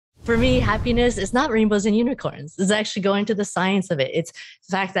for me, happiness is not rainbows and unicorns. It's actually going to the science of it. It's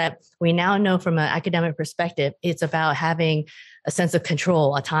the fact that we now know from an academic perspective, it's about having a sense of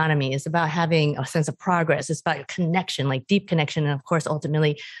control, autonomy. It's about having a sense of progress. It's about connection, like deep connection. And of course,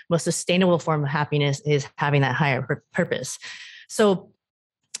 ultimately, most sustainable form of happiness is having that higher purpose. So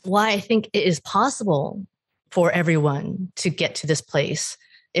why I think it is possible for everyone to get to this place,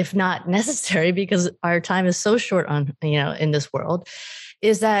 if not necessary, because our time is so short on, in this world,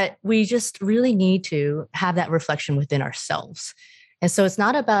 is that we just really need to have that reflection within ourselves. And so it's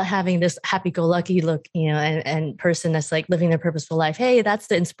not about having this happy-go-lucky look, and person that's like living their purposeful life. Hey, that's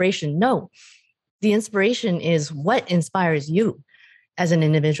the inspiration. No, the inspiration is what inspires you as an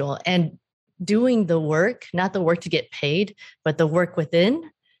individual, and doing the work, not the work to get paid, but the work within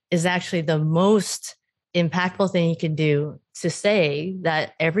is actually the most impactful thing you can do to say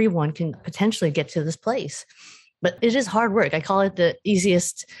that everyone can potentially get to this place. But it is hard work. I call it the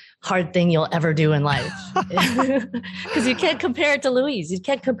easiest hard thing you'll ever do in life. Because you can't compare it to Louise. You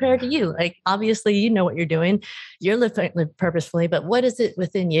can't compare it to you. Like, obviously, you know what you're doing. You're living purposefully, but what is it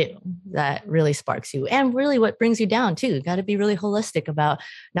within you that really sparks you? And really what brings you down too? You got to be really holistic about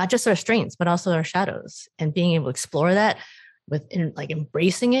not just our strengths, but also our shadows. And being able to explore that within, like,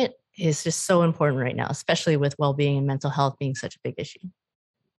 embracing it is just so important right now, especially with well-being and mental health being such a big issue.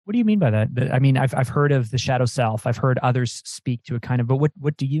 What do you mean by that? I mean, I've heard of the shadow self. I've heard others speak to it kind of, but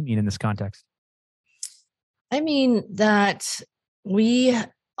what do you mean in this context? I mean that we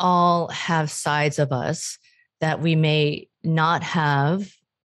all have sides of us that we may not have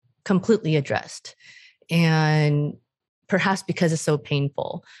completely addressed. And perhaps because it's so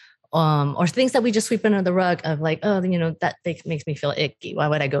painful, or things that we just sweep under the rug of like, oh, that makes me feel icky. Why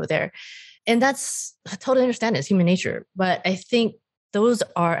would I go there? And that's, I totally understand, it's human nature. But I think those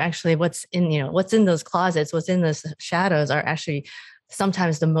are actually what's in those closets, what's in those shadows are actually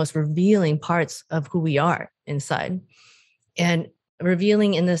sometimes the most revealing parts of who we are inside. And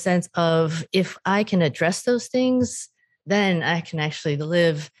revealing in the sense of, if I can address those things, then I can actually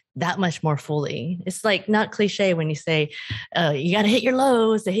live that much more fully. It's like not cliche when you say, you got to hit your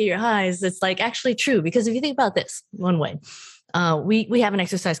lows to hit your highs. It's like actually true, because if you think about this one way, we have an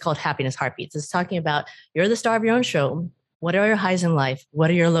exercise called Happiness Heartbeats. It's talking about you're the star of your own show. What are your highs in life? What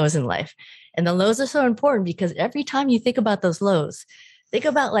are your lows in life? And the lows are so important because every time you think about those lows, think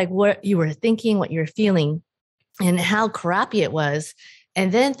about like what you were thinking, what you're feeling, and how crappy it was.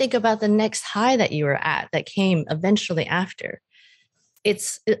 And then think about the next high that you were at that came eventually after.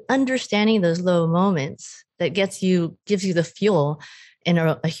 It's understanding those low moments that gives you the fuel and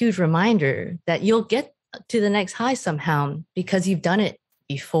a huge reminder that you'll get to the next high somehow because you've done it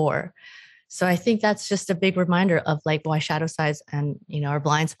before. So I think that's just a big reminder of like why shadow sides and, our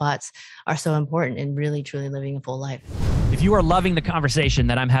blind spots are so important in really, truly living a full life. If you are loving the conversation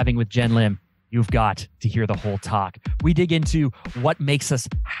that I'm having with Jenn Lim, you've got to hear the whole talk. We dig into what makes us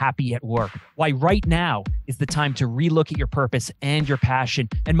happy at work, why right now is the time to relook at your purpose and your passion,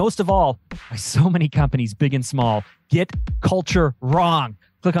 and most of all, why so many companies, big and small, get culture wrong.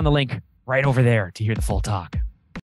 Click on the link right over there to hear the full talk.